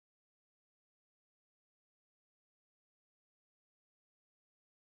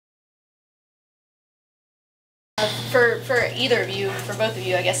For either of you, for both of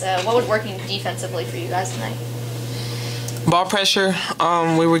you, I guess, what was working defensively for you guys tonight? Ball pressure.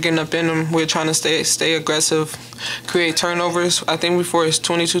 We were getting up in them. We were trying to stay aggressive, create turnovers. I think before it's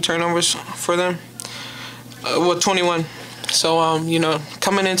 22 turnovers for them. 21. So, you know,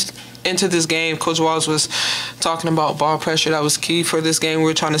 coming into this game, Coach Walls was talking about ball pressure. That was key for this game. We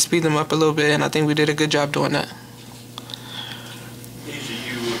were trying to speed them up a little bit, and I think we did a good job doing that. Easy,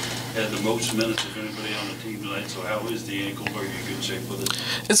 you had the most minutes of anybody on the team tonight, so how is the ankle? Are you in good shape with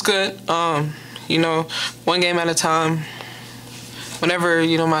it? It's good. You know, one game at a time. Whenever,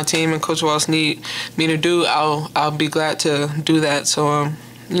 you know, my team and Coach Walls need me to do, I'll be glad to do that. So,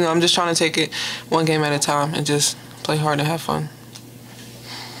 you know, I'm just trying to take it one game at a time and just play hard and have fun.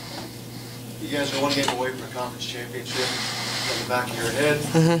 You guys are one game away from a conference championship. In the back of your head,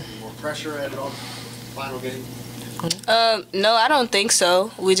 more pressure added on final game? No, I don't think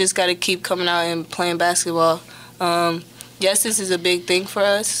so. We just got to keep coming out and playing basketball. Yes, this is a big thing for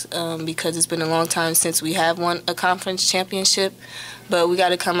us because it's been a long time since we have won a conference championship, but we got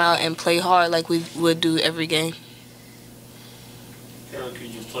to come out and play hard like we would do every game. Arica,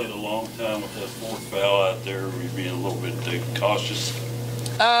 you played a long time with that fourth foul out there. Were you being a little bit cautious?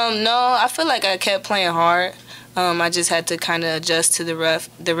 No, I feel like I kept playing hard. I just had to kind of adjust to the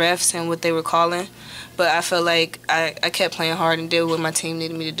refs and what they were calling, but I felt like I kept playing hard and did what my team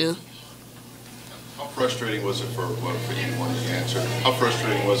needed me to do. How frustrating was it for you when you answered? How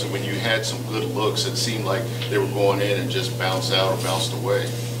frustrating was it when you had some good looks that seemed like they were going in and just bounced out or bounced away?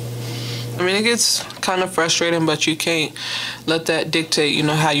 I mean, it gets kind of frustrating, but you can't let that dictate, you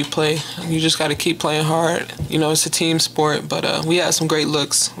know, how you play. You just got to keep playing hard. You know, it's a team sport, but we had some great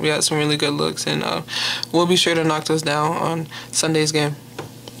looks. We had some really good looks, and we'll be sure to knock those down on Sunday's game.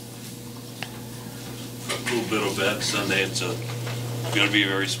 A little bit of that Sunday. It's going to be a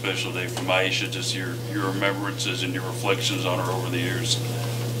very special day for Maisha. Just your remembrances and your reflections on her over the years.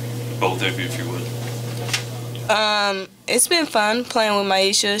 Both of you, if you would. It's been fun playing with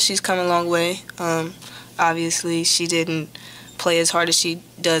Maisha. She's come a long way. Obviously, she didn't play as hard as she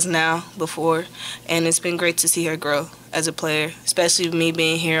does now before, and it's been great to see her grow as a player, especially me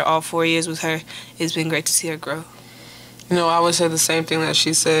being here all 4 years with her. It's been great to see her grow. You know, I would say the same thing that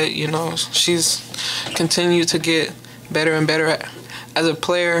she said. You know, she's continued to get better and better as a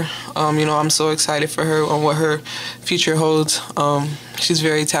player. You know, I'm so excited for her on what her future holds. She's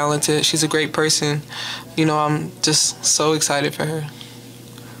very talented. She's a great person. You know, I'm just so excited for her.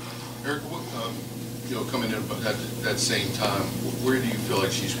 Arica, you know, coming in at that same time, where do you feel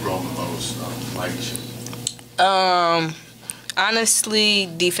like she's grown the most, Maisha? Honestly,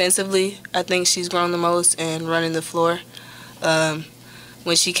 defensively, I think she's grown the most and running the floor.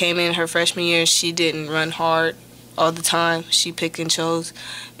 When she came in her freshman year, she didn't run hard all the time. She picked and chose.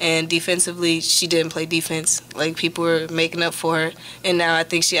 And defensively, she didn't play defense. Like, people were making up for her. And now I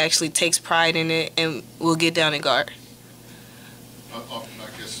think she actually takes pride in it and will get down and guard. I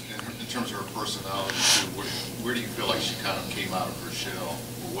guess in terms of her personality, where do you feel like she kind of came out of her shell?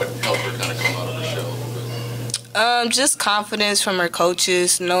 What helped her kind of come out of her shell a little bit? Just confidence from her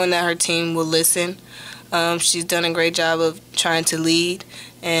coaches, knowing that her team will listen. She's done a great job of trying to lead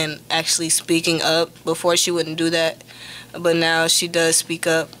and actually speaking up. Before she wouldn't do that, but now she does speak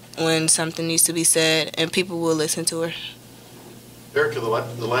up when something needs to be said, and people will listen to her. Arica, the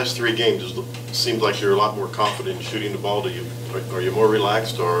last 3 games, it seems like you're a lot more confident in shooting the ball. Are you more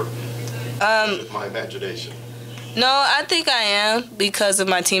relaxed, or is it my imagination? No, I think I am because of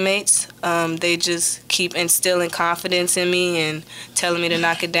my teammates. They just keep instilling confidence in me and telling me to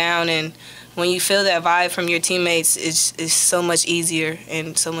knock it down. And when you feel that vibe from your teammates, it's so much easier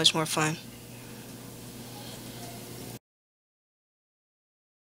and so much more fun.